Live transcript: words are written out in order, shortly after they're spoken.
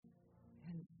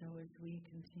So as we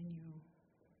continue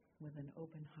with an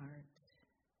open heart,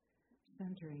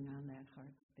 centering on that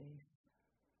heart space,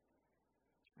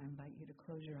 I invite you to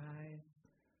close your eyes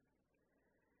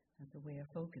as a way of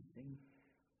focusing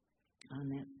on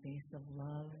that space of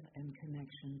love and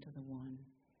connection to the One,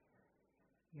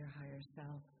 your higher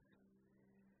self,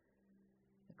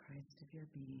 the Christ of your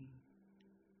being.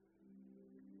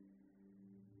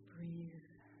 Breathe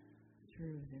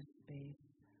through this space,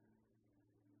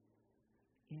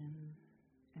 in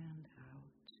and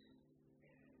out,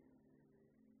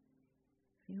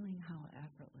 feeling how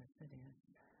effortless it is,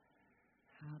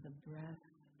 how the breath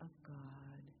of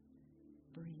God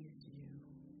breathes you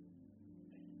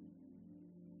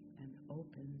and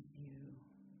opens you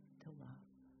to love.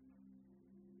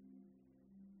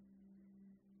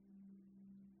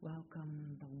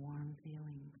 Welcome the warm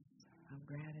feelings of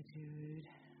gratitude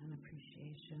and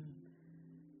appreciation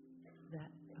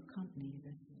that accompany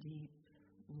this deep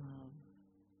love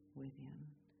within.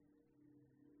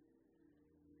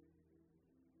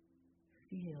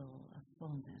 Feel a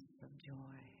fullness of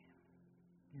joy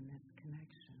in this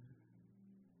connection,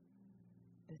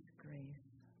 this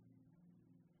grace,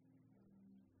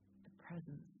 the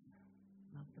presence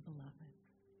of the beloved.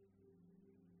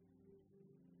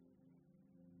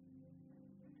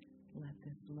 Let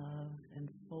this love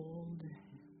enfold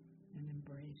and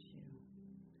embrace you.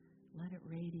 Let it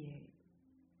radiate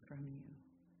from you,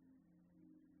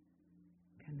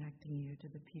 connecting you to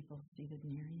the people seated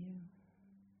near you,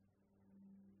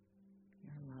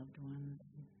 your loved ones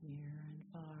near and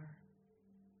far,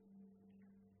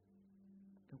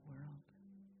 the world,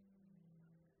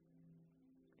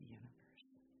 the universe.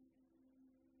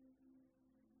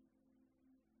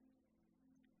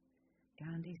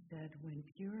 Gandhi said, when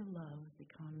pure love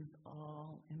becomes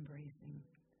all-embracing,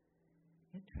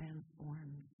 it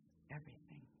transforms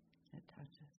everything it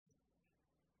touches.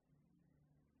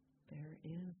 There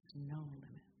is no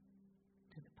limit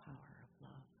to the power of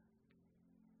love.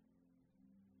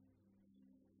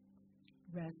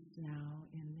 Rest now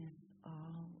in this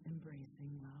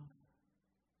all-embracing love.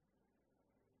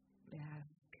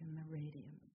 Bask in the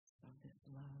radiance of this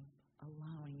love,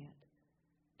 allowing it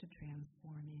to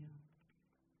transform you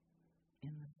in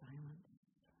the silence.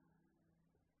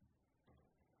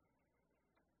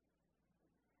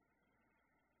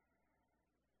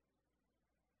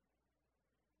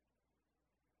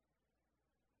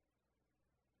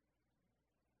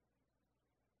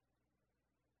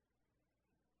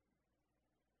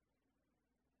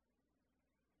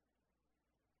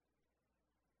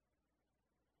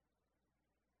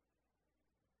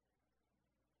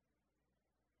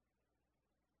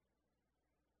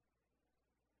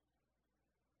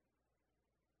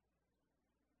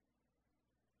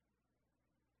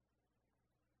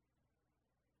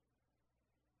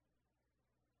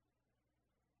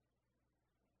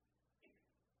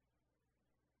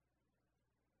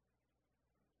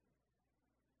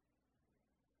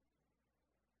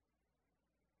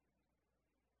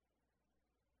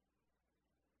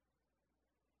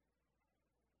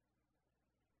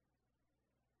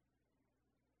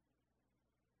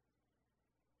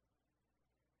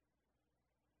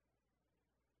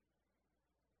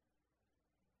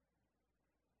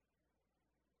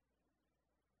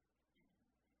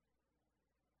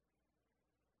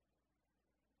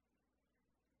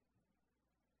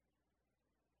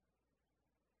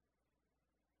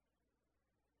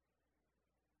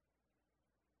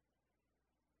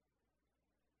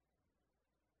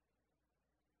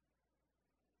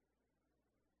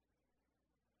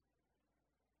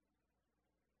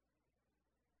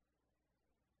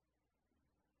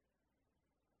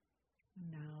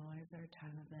 Now, as our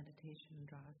time of meditation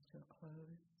draws to a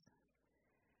close,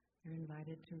 you're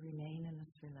invited to remain in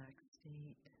this relaxed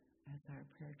state as our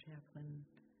prayer chaplain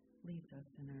leads us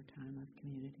in our time of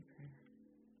community